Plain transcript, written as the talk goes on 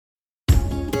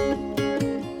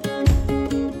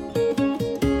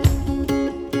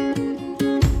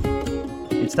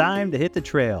It's time to hit the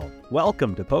trail.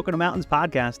 Welcome to Pocono Mountains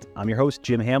Podcast. I'm your host,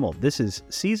 Jim Hamill. This is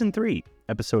Season 3,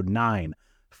 Episode 9,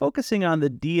 focusing on the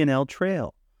D&L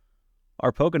Trail.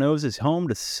 Our Poconos is home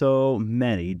to so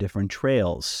many different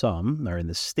trails. Some are in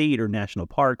the state or national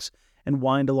parks and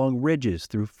wind along ridges,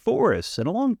 through forests, and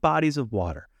along bodies of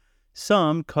water.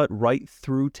 Some cut right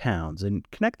through towns and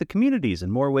connect the communities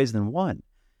in more ways than one.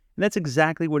 And that's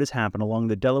exactly what has happened along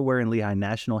the Delaware and Lehigh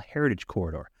National Heritage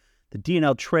Corridor. The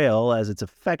D&L Trail, as it's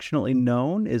affectionately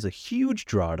known, is a huge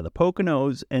draw to the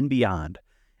Poconos and beyond,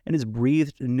 and has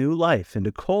breathed new life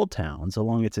into coal towns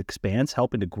along its expanse,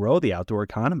 helping to grow the outdoor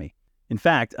economy. In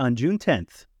fact, on June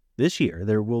 10th this year,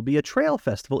 there will be a trail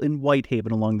festival in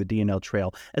Whitehaven along the D&L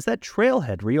Trail, as that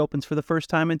trailhead reopens for the first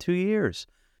time in 2 years.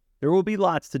 There will be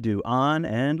lots to do on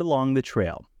and along the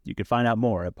trail. You can find out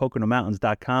more at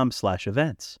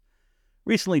poconomountains.com/events.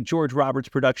 Recently, George Roberts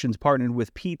Productions partnered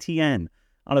with PTN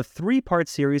on a 3-part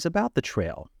series about the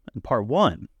trail, and part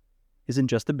 1 is in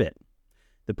just a bit.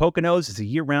 The Poconos is a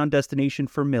year-round destination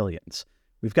for millions.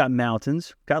 We've got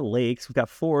mountains, we've got lakes, we've got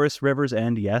forests, rivers,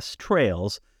 and yes,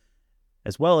 trails,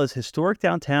 as well as historic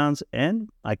downtowns and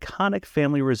iconic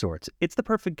family resorts. It's the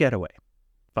perfect getaway.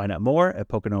 Find out more at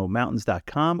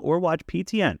poconomountains.com or watch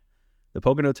PTN, the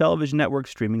Pocono Television Network,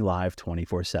 streaming live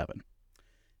 24/7.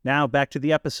 Now back to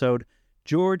the episode.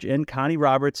 George and Connie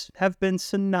Roberts have been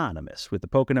synonymous with the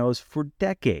Poconos for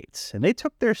decades, and they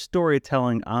took their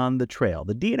storytelling on the trail,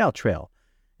 the D&L Trail,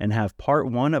 and have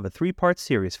part 1 of a 3-part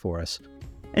series for us.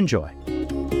 Enjoy.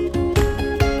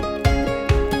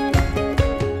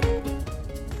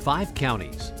 5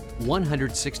 counties,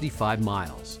 165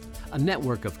 miles. A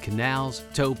network of canals,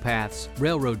 towpaths,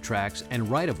 railroad tracks, and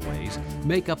right-of-ways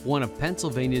make up one of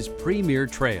Pennsylvania's premier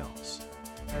trails.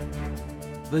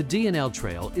 The D&L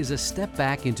Trail is a step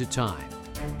back into time.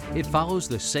 It follows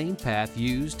the same path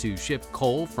used to ship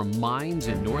coal from mines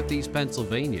in northeast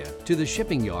Pennsylvania to the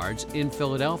shipping yards in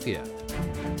Philadelphia.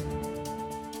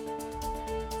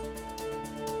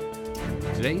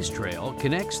 Today's trail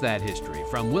connects that history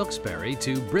from Wilkes-Barre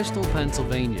to Bristol,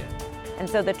 Pennsylvania. And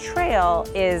so the trail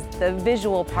is the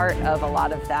visual part of a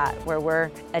lot of that, where we're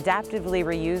adaptively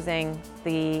reusing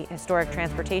the historic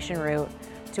transportation route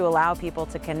to allow people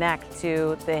to connect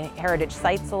to the heritage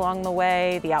sites along the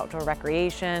way, the outdoor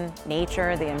recreation,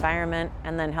 nature, the environment,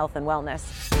 and then health and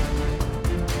wellness.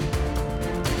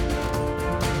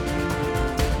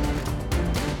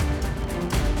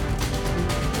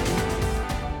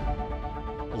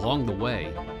 Along the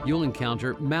way, you'll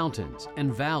encounter mountains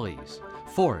and valleys,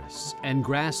 forests and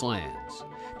grasslands,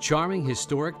 charming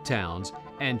historic towns,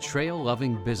 and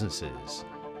trail-loving businesses.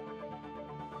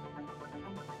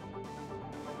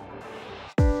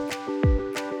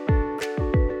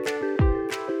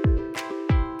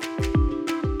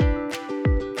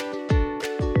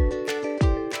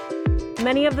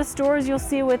 Many of the stores you'll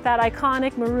see with that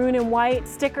iconic maroon and white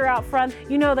sticker out front,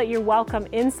 you know that you're welcome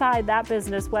inside that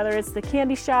business, whether it's the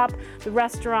candy shop, the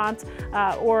restaurant,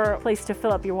 or a place to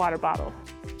fill up your water bottle.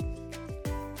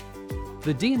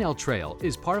 The D&L Trail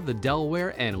is part of the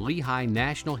Delaware and Lehigh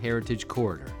National Heritage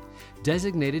Corridor,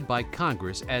 designated by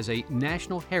Congress as a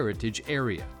National Heritage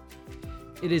Area.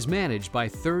 It is managed by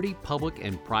 30 public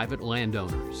and private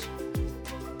landowners.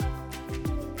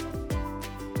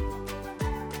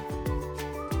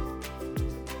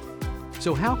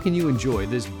 So how can you enjoy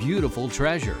this beautiful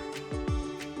treasure?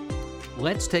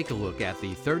 Let's take a look at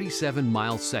the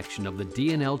 37-mile section of the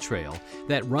D&L Trail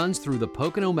that runs through the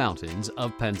Pocono Mountains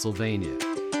of Pennsylvania.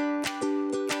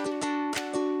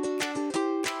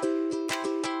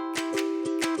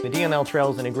 The D&L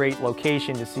Trail is in a great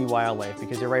location to see wildlife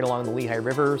because you're right along the Lehigh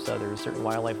River, so there's certain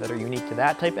wildlife that are unique to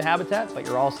that type of habitat, but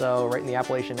you're also right in the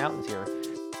Appalachian Mountains here.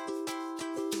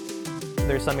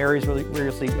 There's some areas where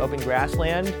you'll see open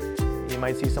grassland. You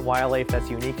might see some wildlife that's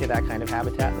unique to that kind of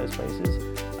habitat in those places.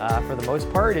 For the most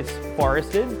part, it's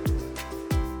forested.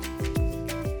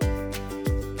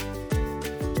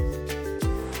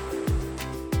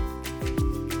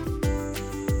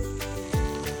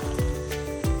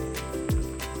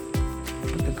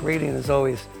 The grading is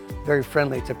always very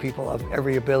friendly to people of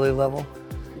every ability level,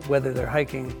 whether they're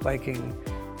hiking, biking,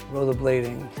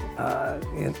 rollerblading.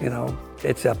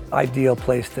 It's an ideal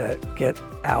place to get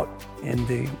out in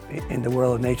the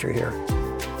world of nature here.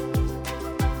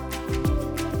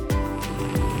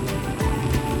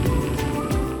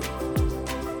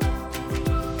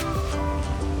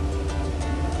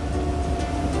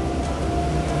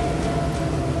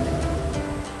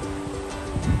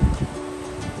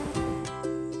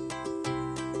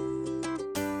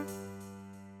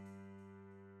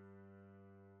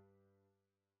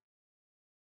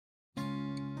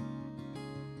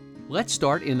 Let's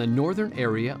start in the northern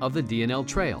area of the D&L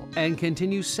Trail and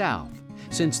continue south,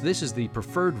 since this is the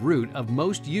preferred route of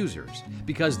most users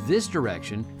because this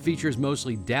direction features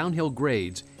mostly downhill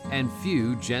grades and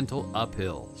few gentle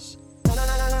uphills.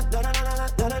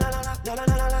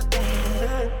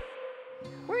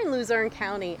 We're in Luzerne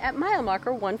County at mile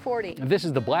marker 140. This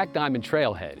is the Black Diamond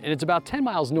Trailhead, and it's about 10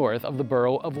 miles north of the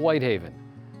borough of Whitehaven.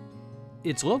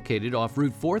 It's located off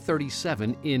Route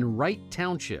 437 in Wright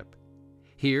Township.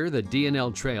 Here, the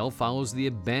D&L Trail follows the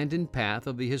abandoned path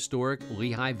of the historic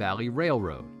Lehigh Valley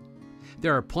Railroad.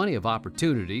 There are plenty of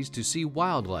opportunities to see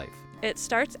wildlife. It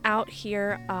starts out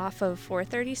here off of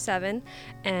 437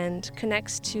 and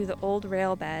connects to the old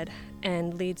rail bed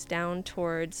and leads down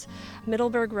towards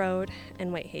Middleburg Road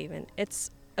and Whitehaven. It's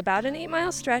about an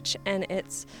 8-mile stretch, and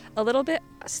it's a little bit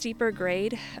steeper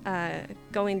grade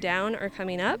going down or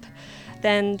coming up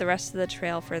than the rest of the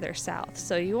trail further south.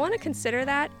 So you want to consider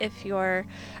that if you're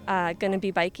going to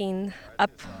be biking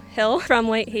uphill from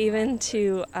Whitehaven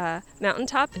to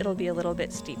Mountaintop. It'll be a little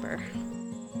bit steeper.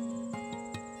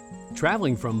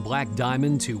 Traveling from Black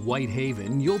Diamond to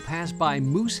Whitehaven, you'll pass by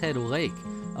Moosehead Lake,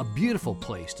 a beautiful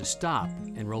place to stop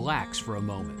and relax for a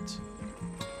moment.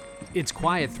 It's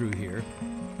quiet through here,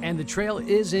 and the trail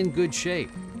is in good shape.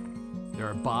 There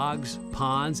are bogs,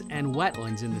 ponds, and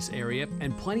wetlands in this area,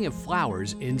 and plenty of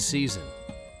flowers in season.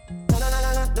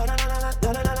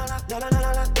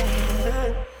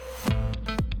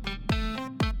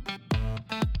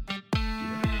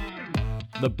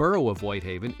 The borough of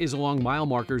Whitehaven is along mile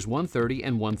markers 130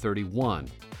 and 131.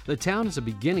 The town is a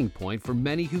beginning point for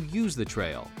many who use the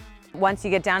trail. Once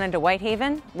you get down into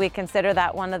Whitehaven, we consider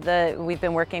that we've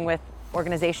been working with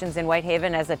organizations in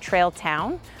Whitehaven as a trail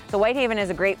town. So Whitehaven is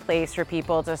a great place for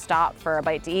people to stop for a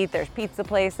bite to eat. There's pizza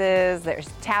places, there's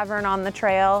Tavern on the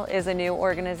Trail is a new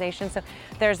organization. So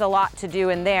there's a lot to do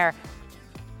in there.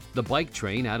 The bike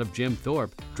train out of Jim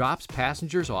Thorpe drops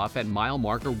passengers off at mile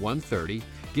marker 130,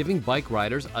 giving bike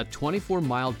riders a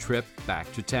 24-mile trip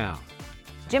back to town.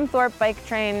 Jim Thorpe Bike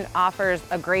Train offers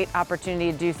a great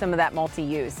opportunity to do some of that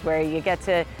multi-use, where you get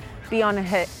to be on a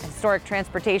historic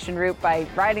transportation route by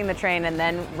riding the train and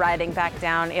then riding back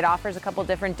down. It offers a couple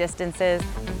different distances.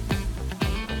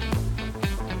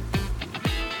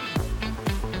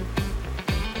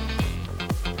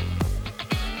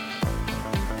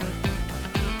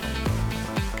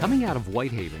 Coming out of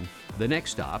Whitehaven, the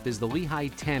next stop is the Lehigh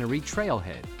Tannery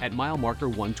Trailhead at mile marker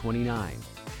 129,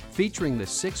 featuring the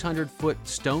 600-foot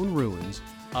stone ruins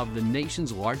of the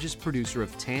nation's largest producer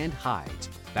of tanned hides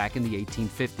back in the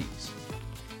 1850s.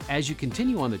 As you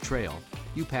continue on the trail,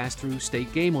 you pass through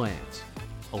state game lands.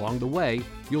 Along the way,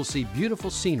 you'll see beautiful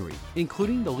scenery,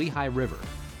 including the Lehigh River.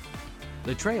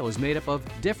 The trail is made up of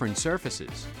different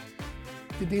surfaces.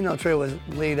 The D&L Trail was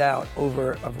laid out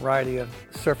over a variety of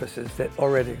surfaces that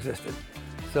already existed.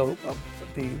 So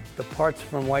the parts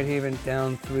from Whitehaven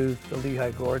down through the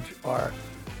Lehigh Gorge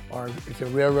it's a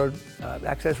railroad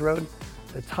access road.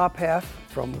 The top half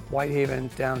from Whitehaven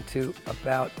down to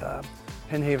about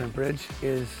Penhaven Bridge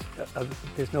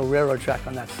there's no railroad track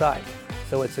on that side.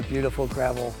 So it's a beautiful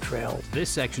gravel trail. This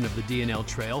section of the D&L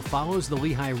Trail follows the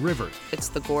Lehigh River. It's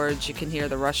the gorge, you can hear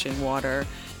the rushing water,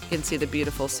 you can see the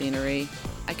beautiful scenery.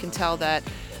 I can tell that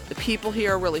the people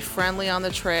here are really friendly on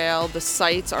the trail, the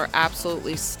sights are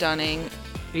absolutely stunning.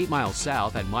 8 miles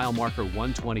south at mile marker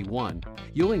 121,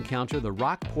 you'll encounter the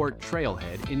Rockport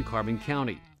Trailhead in Carbon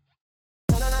County.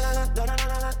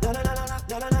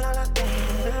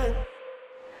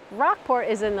 Rockport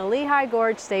is in the Lehigh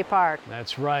Gorge State Park.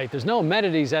 That's right. There's no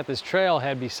amenities at this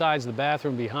trailhead besides the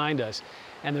bathroom behind us,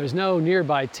 and there's no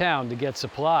nearby town to get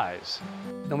supplies.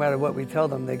 No matter what we tell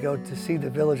them, they go to see the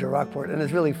village of Rockport, and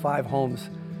there's really 5 homes,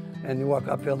 and you walk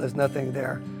uphill, there's nothing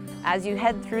there. As you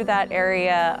head through that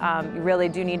area, you really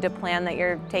do need to plan that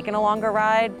you're taking a longer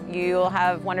ride. You'll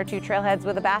have 1 or 2 trailheads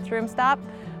with a bathroom stop,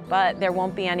 but there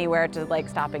won't be anywhere to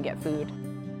stop and get food.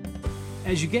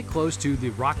 As you get close to the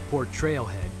Rockport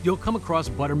Trailhead, you'll come across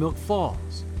Buttermilk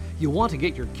Falls. You'll want to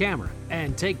get your camera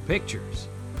and take pictures.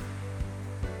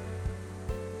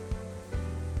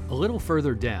 A little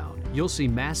further down, you'll see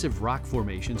massive rock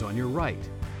formations on your right.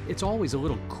 It's always a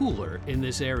little cooler in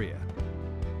this area.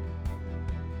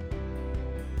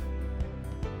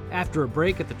 After a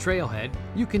break at the trailhead,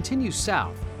 you continue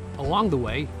south. Along the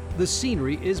way, the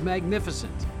scenery is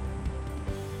magnificent.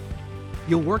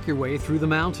 You'll work your way through the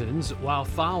mountains while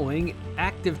following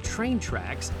active train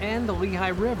tracks and the Lehigh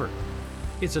River.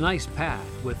 It's a nice path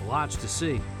with lots to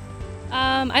see.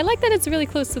 I like that it's really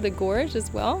close to the gorge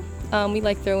as well. We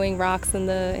like throwing rocks and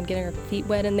getting our feet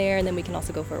wet in there, and then we can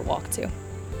also go for a walk too.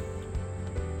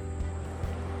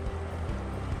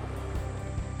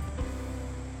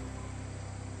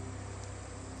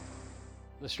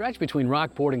 The stretch between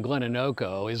Rockport and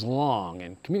Glenanoco is long,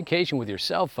 and communication with your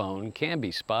cell phone can be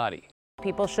spotty.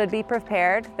 People should be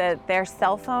prepared that their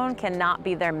cell phone cannot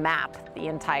be their map the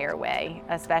entire way,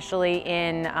 especially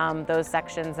in those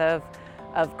sections of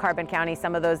Carbon County,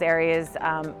 some of those areas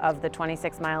of the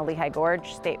 26-mile Lehigh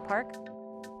Gorge State Park.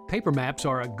 Paper maps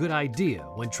are a good idea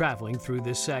when traveling through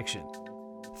this section.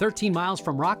 13 miles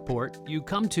from Rockport, you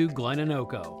come to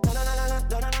Glenanoco.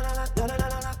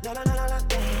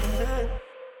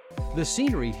 The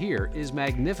scenery here is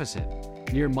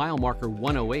magnificent. Near mile marker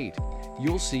 108,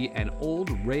 you'll see an old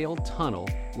rail tunnel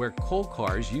where coal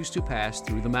cars used to pass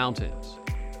through the mountains.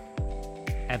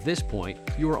 At this point,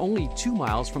 you are only 2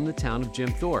 miles from the town of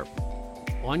Jim Thorpe.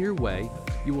 On your way,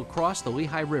 you will cross the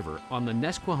Lehigh River on the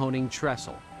Nesquehoning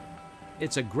Trestle.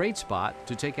 It's a great spot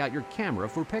to take out your camera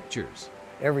for pictures.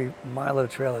 Every mile of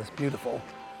the trail is beautiful,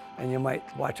 and you might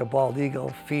watch a bald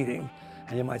eagle feeding,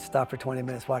 and you might stop for 20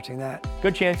 minutes watching that.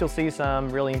 Good chance you'll see some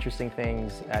really interesting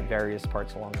things at various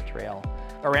parts along the trail.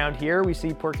 Around here, we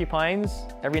see porcupines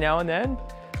every now and then.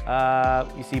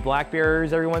 You see black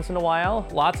bears every once in a while.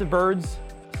 Lots of birds.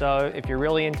 So if you're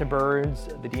really into birds,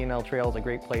 the D&L Trail is a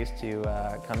great place to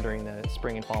come during the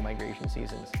spring and fall migration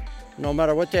seasons. No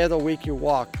matter what day of the week you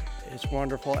walk, it's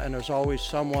wonderful, and there's always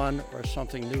someone or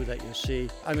something new that you see.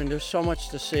 I mean, there's so much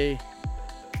to see.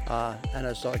 And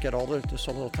as I get older, there's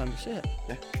so little time to see it.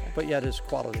 Yeah. But yet it's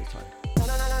quality time.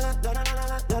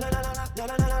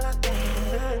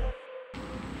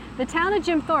 The town of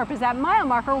Jim Thorpe is at mile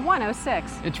marker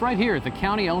 106. It's right here at the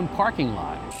county-owned parking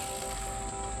lot.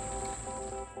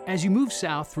 As you move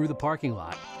south through the parking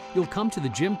lot, you'll come to the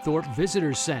Jim Thorpe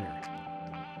Visitor Center.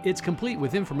 It's complete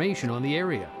with information on the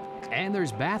area, and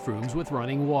there's bathrooms with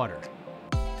running water.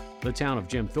 The town of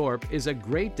Jim Thorpe is a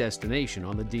great destination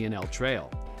on the D&L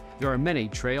Trail. There are many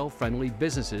trail-friendly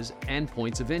businesses and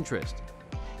points of interest.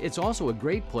 It's also a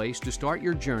great place to start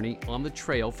your journey on the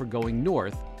trail for going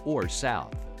north or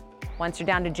south. Once you're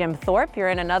down to Jim Thorpe, you're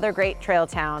in another great trail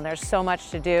town. There's so much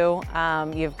to do.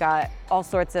 You've got all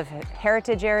sorts of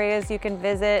heritage areas you can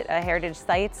visit, heritage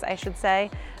sites, I should say,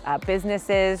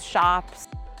 businesses, shops.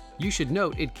 You should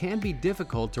note it can be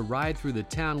difficult to ride through the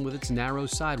town with its narrow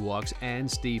sidewalks and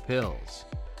steep hills.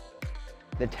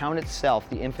 The town itself,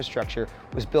 the infrastructure,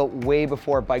 was built way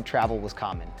before bike travel was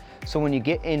common. So when you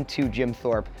get into Jim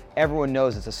Thorpe, everyone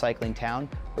knows it's a cycling town,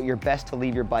 but you're best to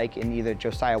leave your bike in either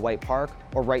Josiah White Park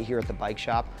or right here at the bike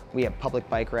shop. We have public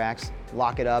bike racks,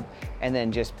 lock it up, and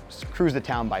then just cruise the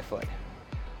town by foot.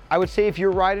 I would say if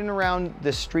you're riding around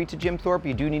the street to Jim Thorpe,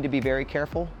 you do need to be very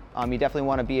careful. You definitely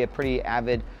want to be a pretty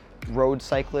avid road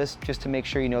cyclist just to make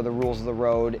sure you know the rules of the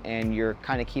road and you're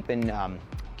kind of keeping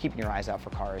your eyes out for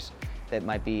cars that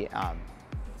might be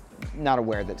not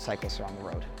aware that cyclists are on the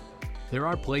road. There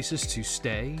are places to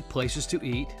stay, places to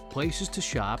eat, places to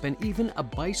shop, and even a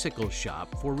bicycle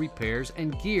shop for repairs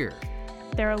and gear.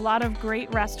 There are a lot of great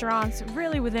restaurants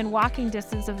really within walking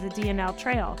distance of the D&L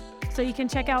Trail. So you can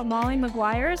check out Molly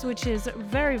McGuire's, which is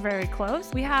very, very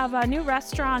close. We have new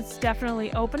restaurants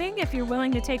definitely opening if you're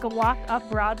willing to take a walk up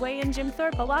Broadway in Jim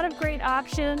Thorpe. A lot of great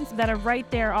options that are right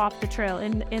there off the trail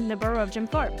in the borough of Jim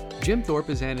Thorpe. Jim Thorpe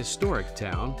is an historic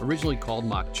town, originally called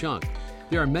Mock Chunk.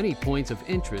 There are many points of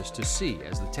interest to see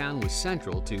as the town was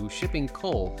central to shipping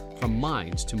coal from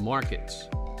mines to markets.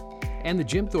 And the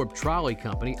Jim Thorpe Trolley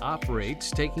Company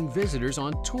operates taking visitors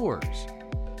on tours.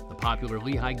 The popular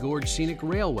Lehigh Gorge Scenic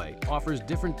Railway offers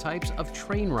different types of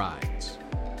train rides.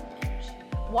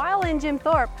 While in Jim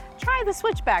Thorpe, try the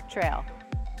Switchback Trail.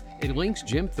 It links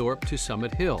Jim Thorpe to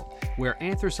Summit Hill, where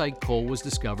anthracite coal was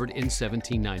discovered in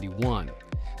 1791.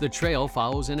 The trail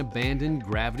follows an abandoned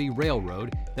gravity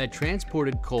railroad that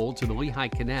transported coal to the Lehigh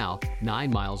Canal 9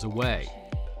 miles away.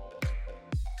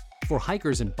 For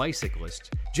hikers and bicyclists,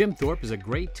 Jim Thorpe is a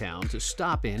great town to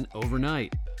stop in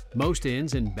overnight. Most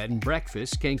inns and bed and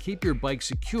breakfasts can keep your bike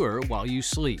secure while you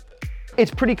sleep. It's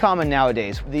pretty common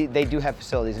nowadays. They do have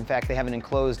facilities. In fact, they have an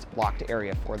enclosed locked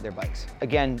area for their bikes.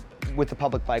 Again, with the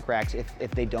public bike racks,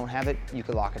 if they don't have it, you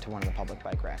could lock it to one of the public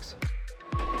bike racks.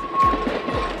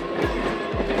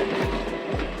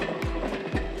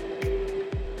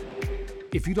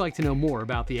 If you'd like to know more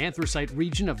about the anthracite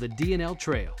region of the D&L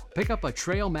Trail, pick up a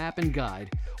trail map and guide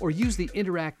or use the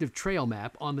interactive trail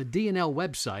map on the D&L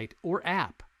website or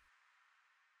app.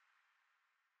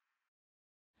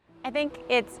 I think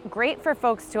it's great for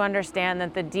folks to understand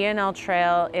that the D&L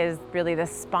Trail is really the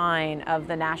spine of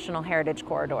the National Heritage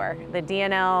Corridor. The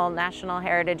D&L National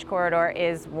Heritage Corridor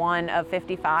is one of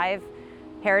 55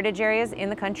 heritage areas in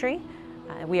the country.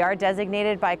 We are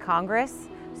designated by Congress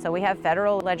So we have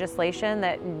federal legislation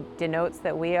that denotes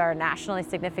that we are a nationally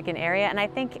significant area, and I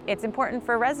think it's important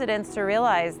for residents to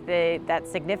realize that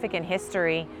significant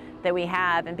history that we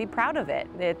have and be proud of it.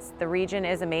 The region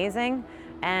is amazing,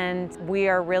 and we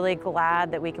are really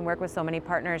glad that we can work with so many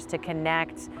partners to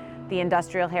connect the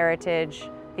industrial heritage,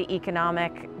 the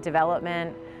economic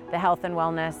development, the health and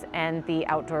wellness, and the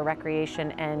outdoor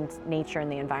recreation and nature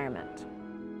and the environment.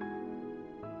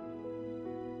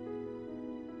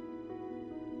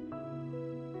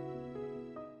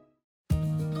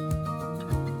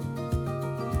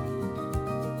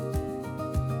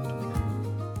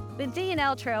 The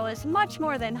D&L Trail is much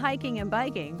more than hiking and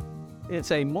biking.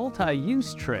 It's a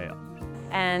multi-use trail.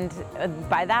 And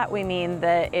by that we mean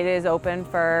that it is open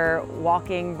for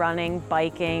walking, running,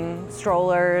 biking,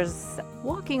 strollers.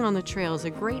 Walking on the trail is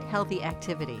a great healthy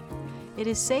activity. It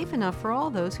is safe enough for all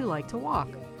those who like to walk.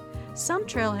 Some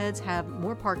trailheads have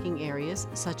more parking areas,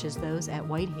 such as those at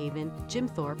Whitehaven, Jim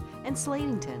Thorpe, and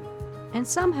Slatington. And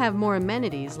some have more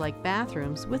amenities like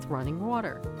bathrooms with running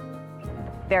water.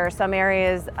 There are some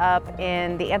areas up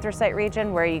in the anthracite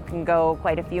region where you can go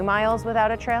quite a few miles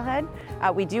without a trailhead.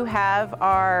 We do have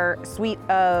our suite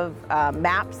of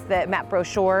maps, that map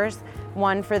brochures,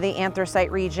 one for the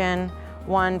anthracite region,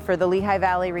 one for the Lehigh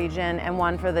Valley region, and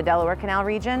one for the Delaware Canal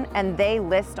region, and they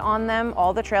list on them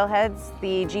all the trailheads,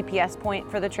 the GPS point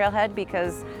for the trailhead,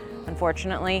 because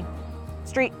unfortunately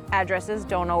street addresses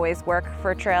don't always work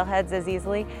for trailheads as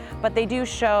easily, but they do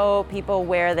show people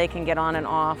where they can get on and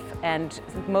off, and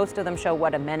most of them show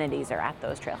what amenities are at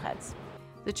those trailheads.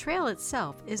 The trail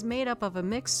itself is made up of a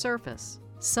mixed surface.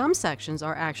 Some sections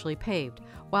are actually paved,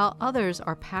 while others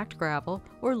are packed gravel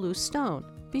or loose stone.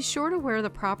 Be sure to wear the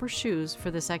proper shoes for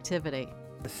this activity.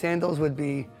 The sandals would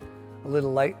be a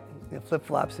little light,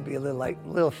 flip-flops would be a little light, a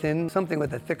little thin, something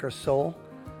with a thicker sole,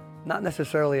 not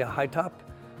necessarily a high top,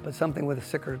 but something with a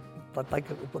thicker, like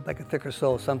a thicker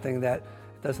sole, something that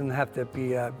doesn't have to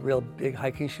be a real big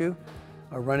hiking shoe.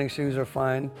 Our running shoes are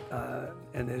fine,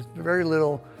 and there's very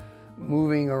little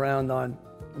moving around on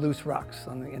loose rocks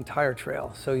on the entire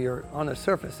trail. So you're on a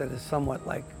surface that is somewhat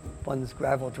like one's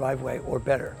gravel driveway or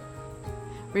better.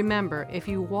 Remember, if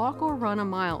you walk or run a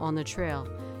mile on the trail,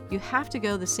 you have to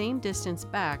go the same distance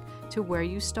back to where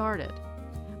you started,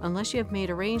 unless you have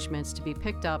made arrangements to be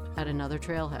picked up at another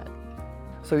trailhead.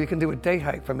 So you can do a day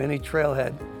hike from any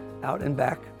trailhead out and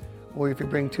back, or if you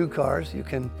bring two cars, you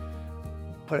can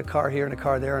put a car here and a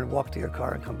car there and walk to your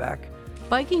car and come back.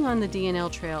 Biking on the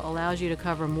D&L Trail allows you to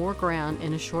cover more ground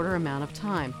in a shorter amount of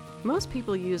time. Most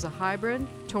people use a hybrid,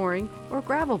 touring, or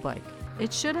gravel bike.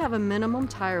 It should have a minimum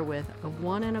tire width of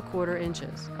 1 1/4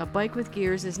 inches. A bike with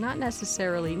gears is not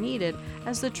necessarily needed,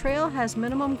 as the trail has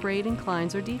minimum grade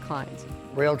inclines or declines.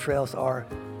 Rail trails are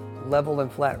level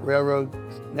and flat. Railroads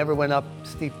never went up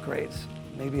steep grades.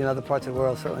 Maybe in other parts of the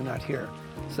world, certainly not here.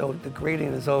 So the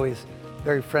gradient is always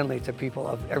very friendly to people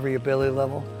of every ability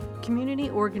level. Community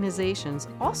organizations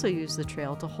also use the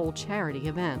trail to hold charity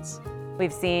events.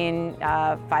 We've seen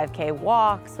 5K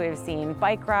walks, we've seen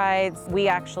bike rides. We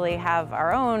actually have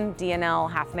our own D&L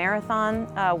half marathon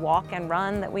walk and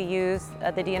run that we use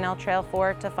the D&L Trail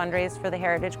for to fundraise for the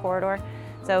Heritage Corridor.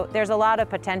 So there's a lot of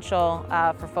potential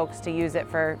for folks to use it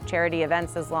for charity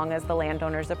events as long as the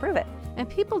landowners approve it. And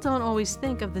people don't always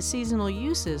think of the seasonal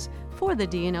uses for the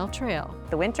D&L Trail.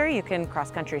 The winter, you can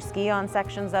cross-country ski on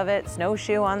sections of it,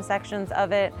 snowshoe on sections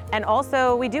of it. And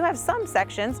also, we do have some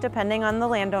sections, depending on the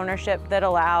land ownership, that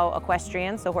allow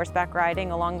equestrian, so horseback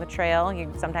riding along the trail.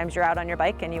 Sometimes you're out on your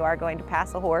bike and you are going to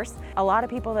pass a horse. A lot of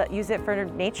people that use it for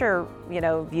nature,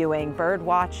 viewing, bird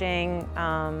watching,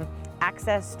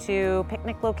 access to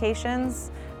picnic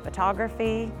locations,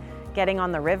 photography, getting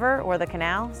on the river or the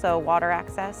canal, so water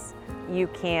access. You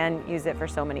can use it for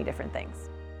so many different things.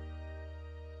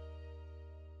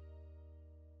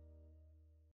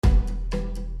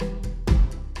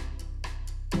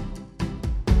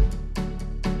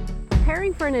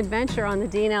 Preparing for an adventure on the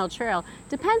D&L Trail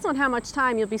depends on how much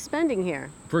time you'll be spending here.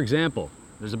 For example,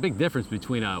 there's a big difference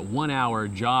between a 1-hour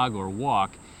jog or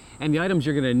walk and the items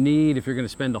you're going to need if you're going to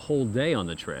spend the whole day on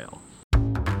the trail.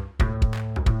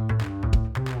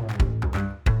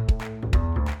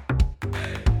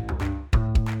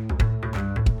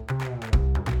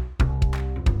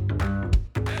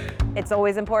 It's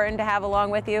always important to have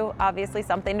along with you, obviously,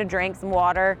 something to drink, some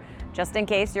water, just in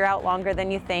case you're out longer than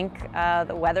you think.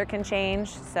 The weather can change,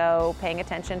 so paying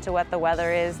attention to what the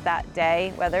weather is that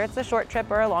day, whether it's a short trip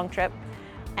or a long trip.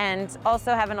 And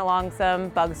also having along some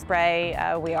bug spray.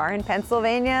 We are in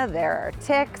Pennsylvania, there are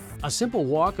ticks. A simple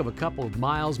walk of a couple of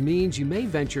miles means you may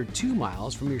venture 2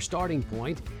 miles from your starting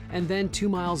point and then 2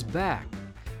 miles back.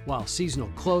 While seasonal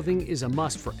clothing is a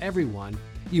must for everyone,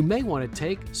 you may want to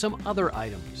take some other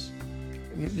items.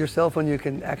 Your cell phone, you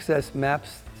can access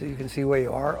maps so you can see where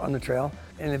you are on the trail.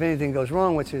 And if anything goes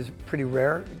wrong, which is pretty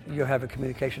rare, you'll have a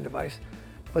communication device.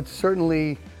 But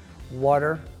certainly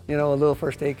water, a little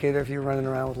first aid kit if you're running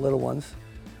around with little ones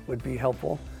would be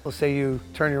helpful. Let's say you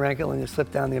turn your ankle and you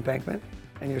slip down the embankment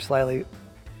and you're slightly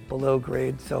below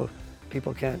grade so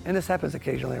people can't, and this happens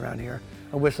occasionally around here,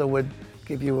 a whistle would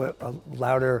give you a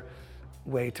louder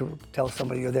way to tell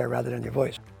somebody you're there rather than your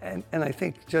voice. And I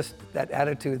think just that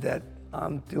attitude that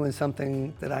I'm doing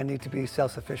something that I need to be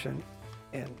self-sufficient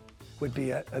in would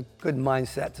be a good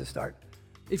mindset to start.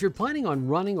 If you're planning on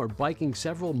running or biking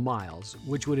several miles,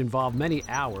 which would involve many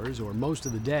hours or most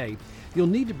of the day, you'll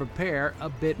need to prepare a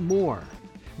bit more.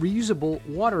 Reusable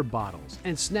water bottles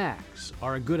and snacks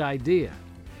are a good idea.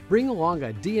 Bring along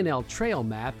a D&L trail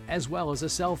map as well as a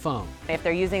cell phone. If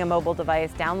they're using a mobile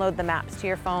device, download the maps to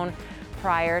your phone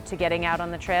prior to getting out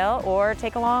on the trail, or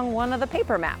take along one of the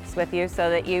paper maps with you so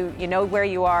that you know where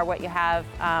you are, what you have,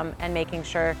 and making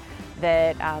sure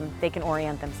that they can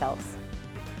orient themselves.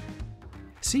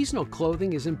 Seasonal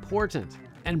clothing is important,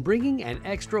 and bringing an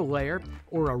extra layer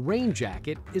or a rain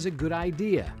jacket is a good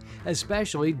idea,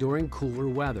 especially during cooler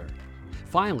weather.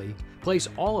 Finally, place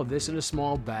all of this in a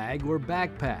small bag or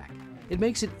backpack. It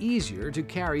makes it easier to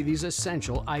carry these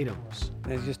essential items.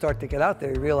 As you start to get out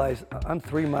there, you realize I'm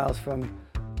 3 miles from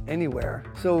anywhere.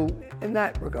 So in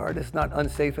that regard, it's not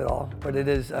unsafe at all, but it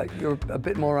is, you're a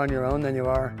bit more on your own than you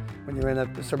are when you're in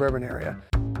a suburban area.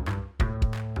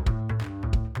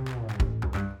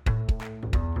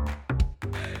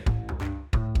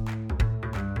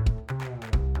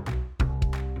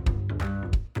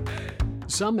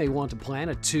 Some may want to plan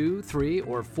a 2, 3,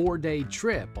 or 4-day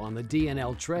trip on the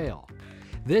D&L Trail.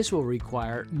 This will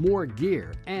require more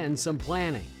gear and some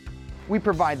planning. We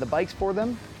provide the bikes for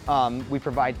them. We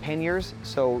provide panniers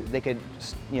so they could,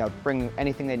 bring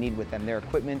anything they need with them, their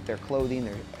equipment, their clothing,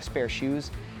 their spare shoes.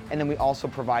 And then we also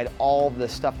provide all the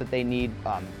stuff that they need,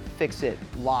 fix-it,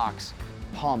 locks,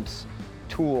 pumps,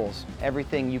 tools,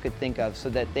 everything you could think of so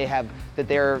that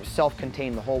they're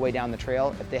self-contained the whole way down the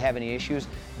trail. If they have any issues,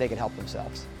 they can help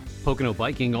themselves. Pocono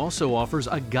Biking also offers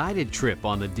a guided trip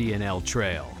on the D&L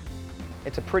Trail.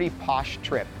 It's a pretty posh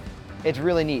trip. It's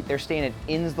really neat. They're staying at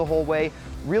inns the whole way.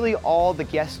 Really all the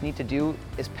guests need to do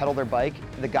is pedal their bike.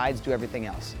 The guides do everything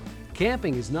else.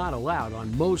 Camping is not allowed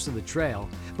on most of the trail,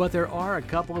 but there are a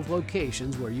couple of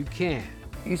locations where you can.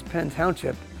 East Penn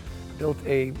Township built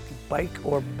a bike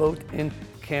or boat-in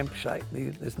campsite.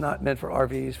 It's not meant for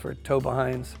RVs, for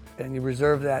tow-behinds, and you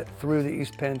reserve that through the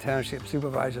East Penn Township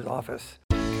Supervisor's office.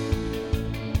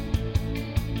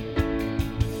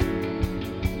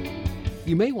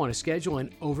 You may want to schedule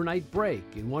an overnight break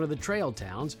in one of the trail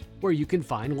towns where you can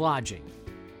find lodging.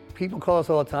 People call us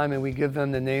all the time and we give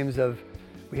them the names of,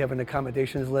 we have an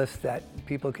accommodations list that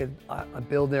people could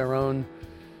build their own,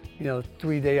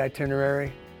 3-day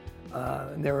itinerary.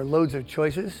 And there are loads of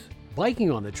choices. Biking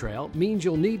on the trail means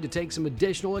you'll need to take some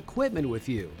additional equipment with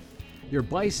you. Your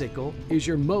bicycle is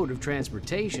your mode of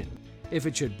transportation. If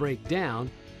it should break down,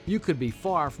 you could be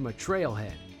far from a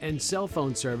trailhead and cell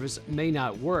phone service may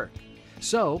not work.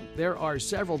 So there are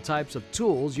several types of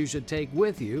tools you should take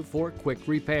with you for quick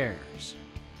repairs.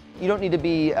 You don't need to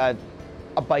be a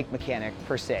bike mechanic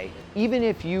per se. Even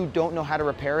if you don't know how to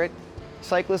repair it,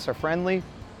 cyclists are friendly.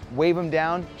 Wave them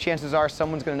down, chances are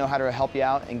someone's going to know how to help you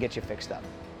out and get you fixed up.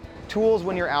 Tools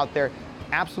when you're out there,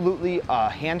 absolutely a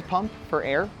hand pump for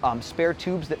air, spare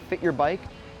tubes that fit your bike,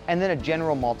 and then a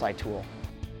general multi-tool.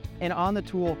 And on the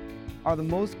tool are the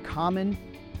most common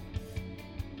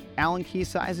Allen key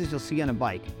sizes you'll see on a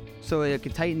bike. So it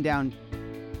could tighten down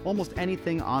almost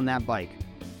anything on that bike.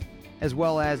 As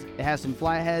well as it has some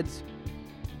flatheads,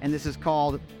 and this is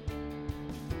called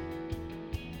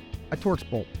a Torx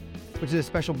bolt, which is a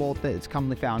special bolt that is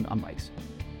commonly found on bikes.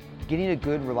 Getting a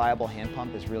good, reliable hand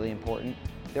pump is really important.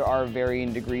 There are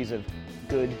varying degrees of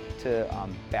good to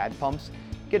bad pumps.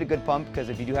 Get a good pump because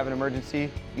if you do have an emergency,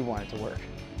 you want it to work.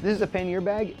 This is a pannier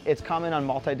bag. It's common on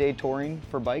multi-day touring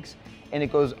for bikes, and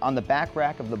it goes on the back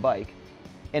rack of the bike,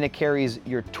 and it carries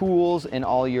your tools and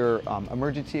all your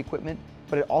emergency equipment,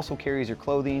 but it also carries your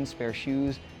clothing, spare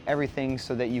shoes, everything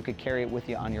so that you could carry it with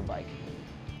you on your bike.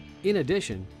 In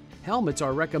addition, helmets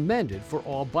are recommended for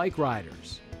all bike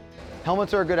riders.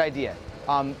 Helmets are a good idea.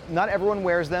 Not everyone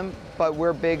wears them, but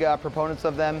we're big proponents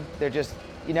of them. They're just,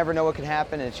 you never know what can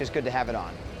happen, and it's just good to have it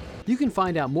on. You can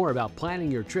find out more about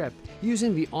planning your trip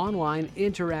using the online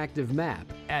interactive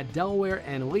map at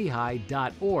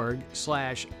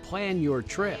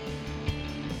delawareandlehigh.org/planyourtrip.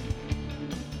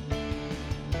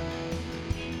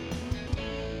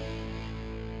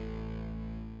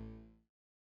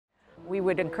 We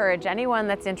would encourage anyone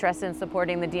that's interested in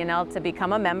supporting the DNL to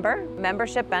become a member.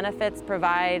 Membership benefits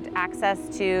provide access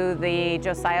to the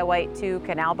Josiah White II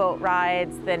canal boat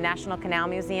rides, the National Canal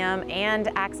Museum, and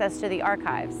access to the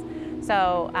archives.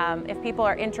 So if people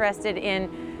are interested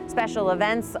in special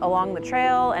events along the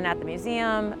trail and at the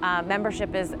museum,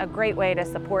 membership is a great way to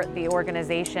support the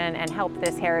organization and help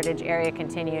this heritage area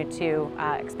continue to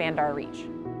expand our reach.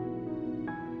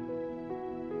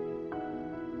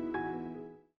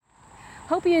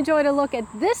 Hope you enjoyed a look at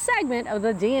this segment of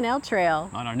the DNL Trail.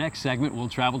 On our next segment, we'll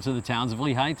travel to the towns of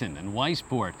Lehighton and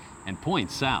Weisport and Point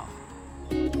South.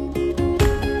 The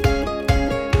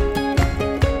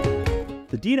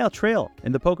DNL Trail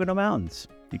in the Pocono Mountains.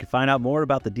 You can find out more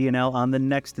about the DNL on the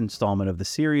next installment of the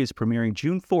series premiering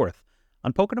June 4th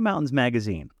on Pocono Mountains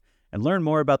Magazine, and learn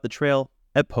more about the trail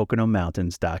at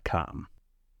PoconoMountains.com.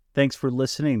 Thanks for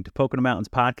listening to Pocono Mountains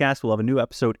Podcast. We'll have a new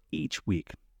episode each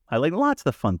week, highlighting lots of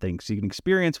the fun things you can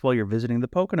experience while you're visiting the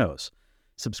Poconos.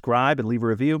 Subscribe and leave a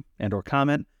review and or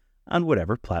comment on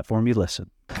whatever platform you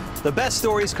listen. The best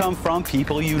stories come from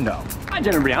people you know. Hi,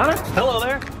 Jen and Brianna. Hello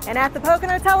there. And at the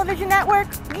Pocono Television Network,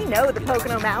 we know the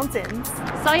Pocono Mountains.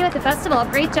 Saw you at the festival.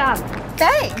 Great job.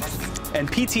 Thanks. And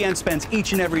PTN spends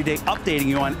each and every day updating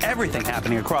you on everything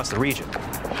happening across the region.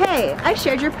 Hey, I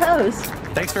shared your post.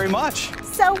 Thanks very much.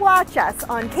 So watch us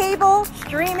on cable,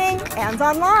 streaming, and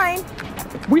online.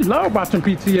 We love watching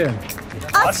PTN.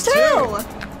 Us too.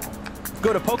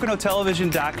 Go to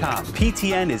PoconoTelevision.com.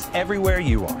 PTN is everywhere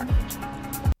you are.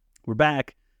 We're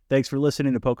back. Thanks for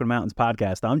listening to Pocono Mountains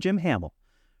Podcast. I'm Jim Hamill.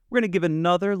 We're going to give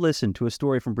another listen to a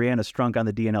story from Brianna Strunk on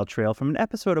the DNL Trail from an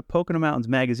episode of Pocono Mountains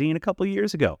Magazine a couple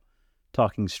years ago,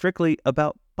 talking strictly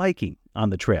about biking on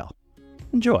the trail.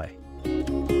 Enjoy.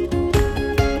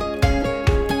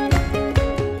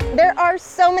 There are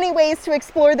so many ways to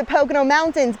explore the Pocono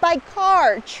Mountains by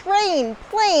car, train,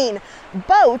 plane,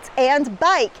 boat, and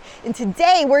bike. And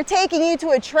today we're taking you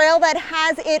to a trail that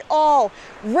has it all.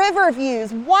 River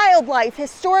views, wildlife,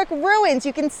 historic ruins.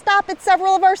 You can stop at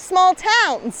several of our small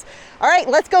towns. All right,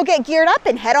 let's go get geared up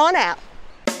and head on out.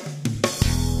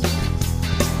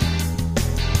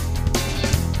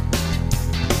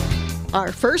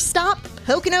 Our first stop,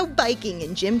 Pocono Biking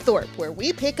in Jim Thorpe, where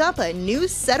we pick up a new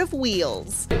set of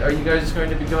wheels. Are you guys going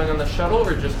to be going on the shuttle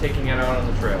or just taking it out on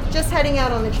the trail? Just heading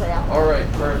out on the trail. All right,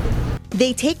 perfect.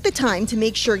 They take the time to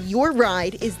make sure your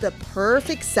ride is the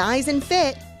perfect size and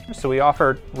fit. So we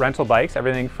offer rental bikes,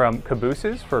 everything from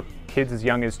cabooses for kids as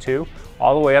young as 2,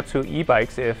 all the way up to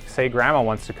e-bikes if, say, grandma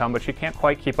wants to come, but she can't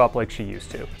quite keep up like she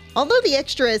used to. Although the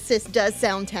extra assist does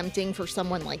sound tempting for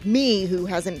someone like me who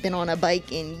hasn't been on a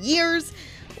bike in years,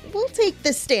 we'll take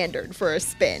the standard for a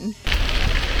spin.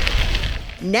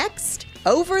 Next,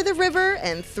 over the river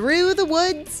and through the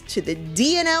woods to the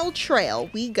DNL Trail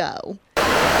we go.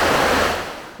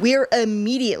 We're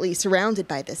immediately surrounded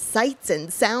by the sights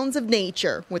and sounds of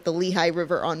nature, with the Lehigh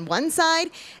River on one side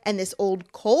and this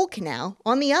old coal canal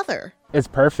on the other. It's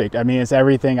perfect. I mean, it's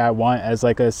everything I want as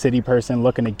like a city person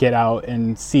looking to get out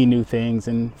and see new things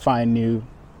and find new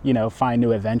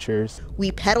adventures.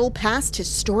 We pedal past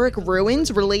historic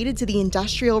ruins related to the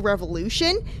Industrial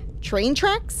Revolution, train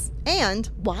tracks, and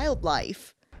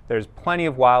wildlife. There's plenty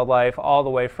of wildlife, all the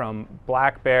way from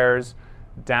black bears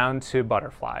down to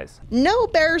butterflies. No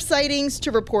bear sightings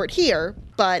to report here,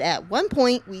 but at one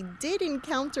point we did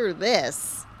encounter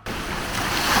this.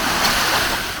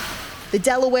 The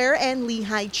Delaware and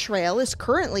Lehigh Trail is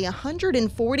currently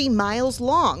 140 miles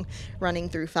long, running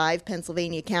through 5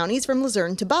 Pennsylvania counties from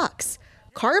Luzerne to Bucks.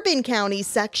 Carbon County's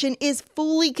section is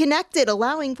fully connected,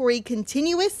 allowing for a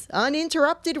continuous,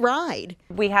 uninterrupted ride.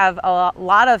 We have a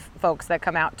lot of folks that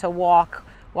come out to walk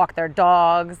their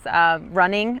dogs.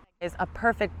 Running is a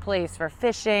perfect place for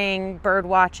fishing, bird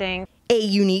watching. A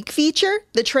unique feature,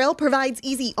 the trail provides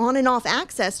easy on and off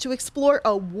access to explore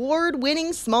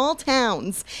award-winning small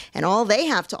towns and all they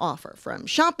have to offer, from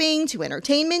shopping to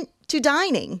entertainment to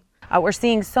dining. We're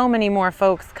seeing so many more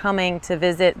folks coming to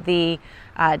visit the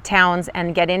towns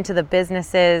and get into the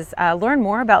businesses, learn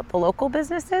more about the local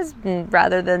businesses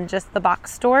rather than just the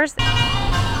box stores.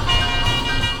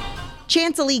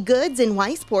 Chancellee Goods in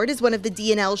Weisport is one of the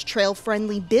DNL's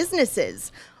trail-friendly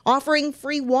businesses, offering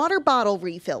free water bottle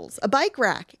refills, a bike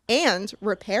rack, and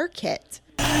repair kit.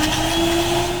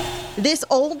 This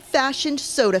old-fashioned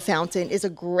soda fountain is a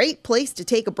great place to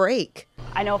take a break.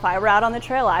 I know if I were out on the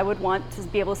trail, I would want to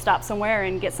be able to stop somewhere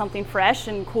and get something fresh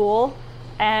and cool,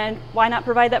 and why not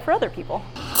provide that for other people?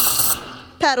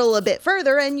 Pedal a bit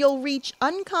further and you'll reach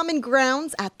Uncommon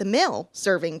Grounds at the Mill,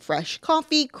 serving fresh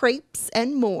coffee, crepes,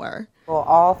 and more.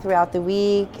 All throughout the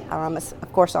week,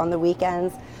 of course on the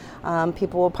weekends,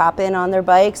 people will pop in on their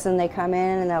bikes and they come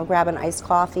in and they'll grab an iced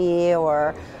coffee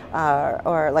or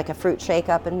like a fruit shake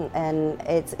up, and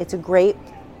it's a great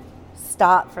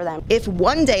stop for them. If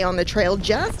one day on the trail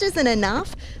just isn't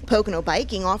enough, Pocono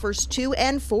Biking offers 2-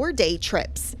 and 4-day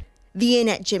trips. The Inn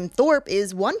at Jim Thorpe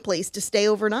is one place to stay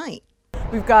overnight.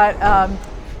 We've got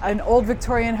an old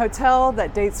Victorian hotel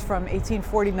that dates from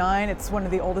 1849. It's one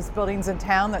of the oldest buildings in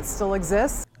town that still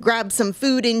exists. Grab some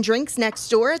food and drinks next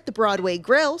door at the Broadway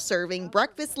Grill, serving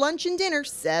breakfast, lunch, and dinner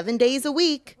 7 days a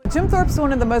week. Jim Thorpe's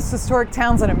one of the most historic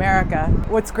towns in America.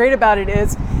 What's great about it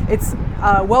is it's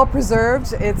well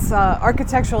preserved, it's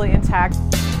architecturally intact.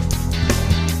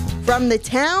 From the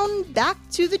town back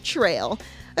to the trail,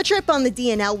 a trip on the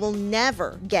D&L will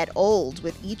never get old,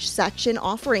 with each section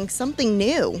offering something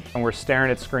new. And we're staring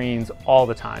at screens all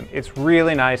the time. It's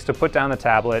really nice to put down the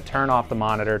tablet, turn off the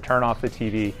monitor, turn off the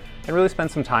TV, and really spend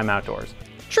some time outdoors.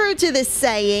 True to the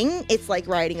saying, it's like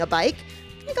riding a bike.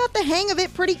 I got the hang of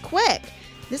it pretty quick.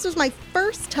 This was my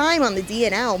first time on the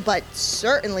D&L, but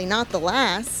certainly not the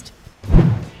last.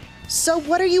 So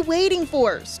what are you waiting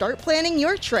for? Start planning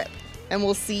your trip, and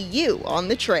we'll see you on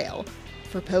the trail.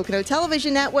 For Pocono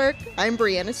Television Network, I'm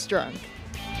Brianna Strunk.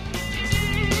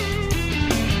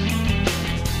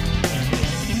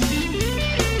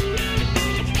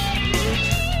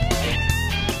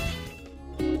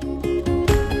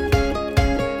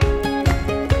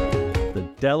 The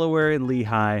Delaware and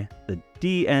Lehigh, the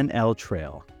D&L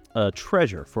Trail, a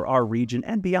treasure for our region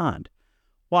and beyond.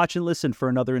 Watch and listen for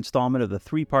another installment of the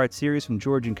 3-part series from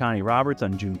George and Connie Roberts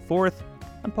on June 4th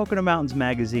on Pocono Mountains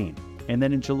Magazine. And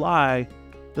then in July,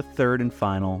 the 3rd and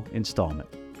final installment.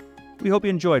 We hope you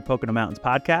enjoyed Pocono Mountains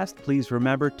Podcast. Please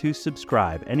remember to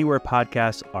subscribe anywhere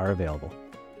podcasts are available.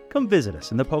 Come visit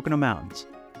us in the Pocono Mountains.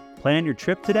 Plan your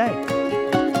trip today.